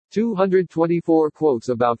224 quotes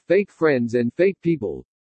about fake friends and fake people.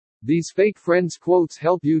 These fake friends quotes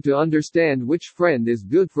help you to understand which friend is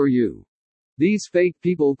good for you. These fake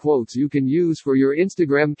people quotes you can use for your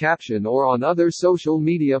Instagram caption or on other social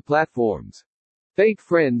media platforms. Fake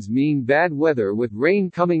friends mean bad weather with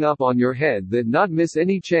rain coming up on your head that not miss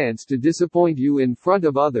any chance to disappoint you in front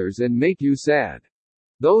of others and make you sad.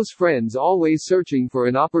 Those friends always searching for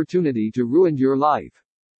an opportunity to ruin your life.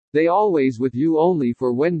 They always with you only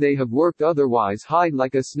for when they have worked, otherwise hide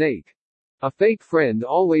like a snake. A fake friend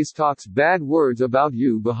always talks bad words about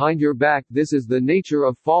you behind your back. This is the nature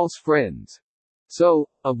of false friends. So,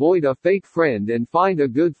 avoid a fake friend and find a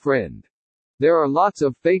good friend. There are lots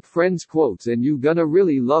of fake friends quotes and you gonna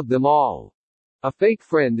really love them all. A fake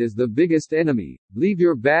friend is the biggest enemy. Leave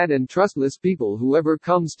your bad and trustless people whoever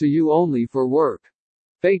comes to you only for work.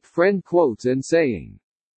 Fake friend quotes and saying.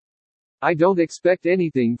 I don't expect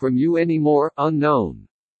anything from you anymore, unknown.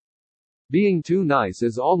 Being too nice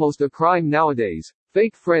is almost a crime nowadays.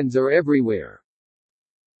 Fake friends are everywhere.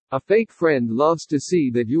 A fake friend loves to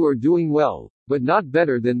see that you are doing well, but not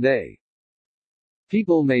better than they.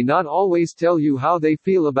 People may not always tell you how they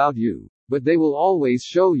feel about you, but they will always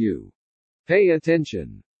show you. Pay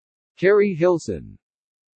attention. Carrie Hilson.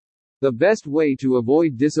 The best way to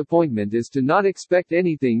avoid disappointment is to not expect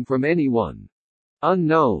anything from anyone.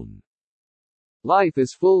 Unknown. Life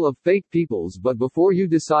is full of fake peoples, but before you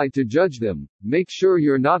decide to judge them, make sure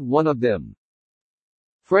you're not one of them.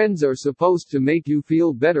 Friends are supposed to make you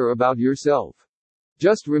feel better about yourself.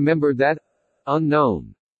 Just remember that.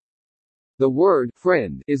 Unknown. The word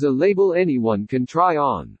friend is a label anyone can try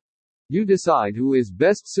on. You decide who is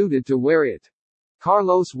best suited to wear it.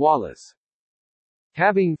 Carlos Wallace.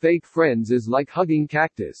 Having fake friends is like hugging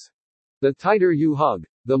cactus. The tighter you hug,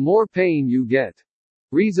 the more pain you get.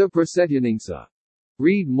 Reza Prasetyaningsa.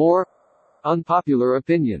 Read more. Unpopular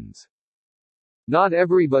opinions. Not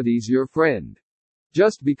everybody's your friend.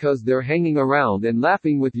 Just because they're hanging around and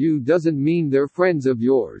laughing with you doesn't mean they're friends of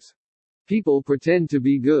yours. People pretend to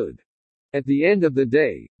be good. At the end of the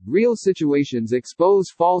day, real situations expose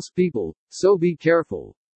false people, so be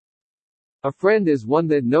careful. A friend is one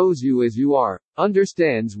that knows you as you are,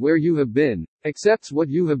 understands where you have been, accepts what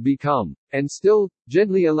you have become, and still,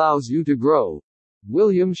 gently allows you to grow.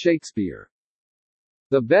 William Shakespeare.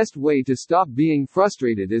 The best way to stop being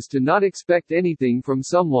frustrated is to not expect anything from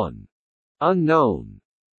someone. Unknown.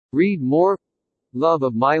 Read more. Love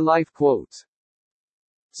of my life quotes.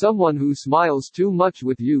 Someone who smiles too much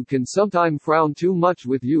with you can sometime frown too much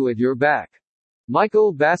with you at your back.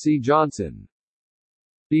 Michael Bassey Johnson.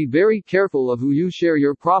 Be very careful of who you share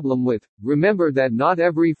your problem with. Remember that not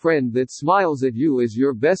every friend that smiles at you is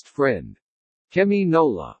your best friend. Kemi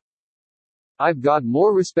Nola. I've got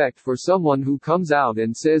more respect for someone who comes out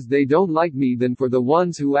and says they don't like me than for the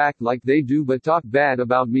ones who act like they do but talk bad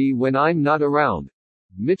about me when I'm not around.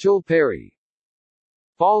 Mitchell Perry.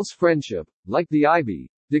 False friendship, like the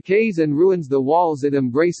ivy, decays and ruins the walls it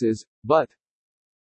embraces, but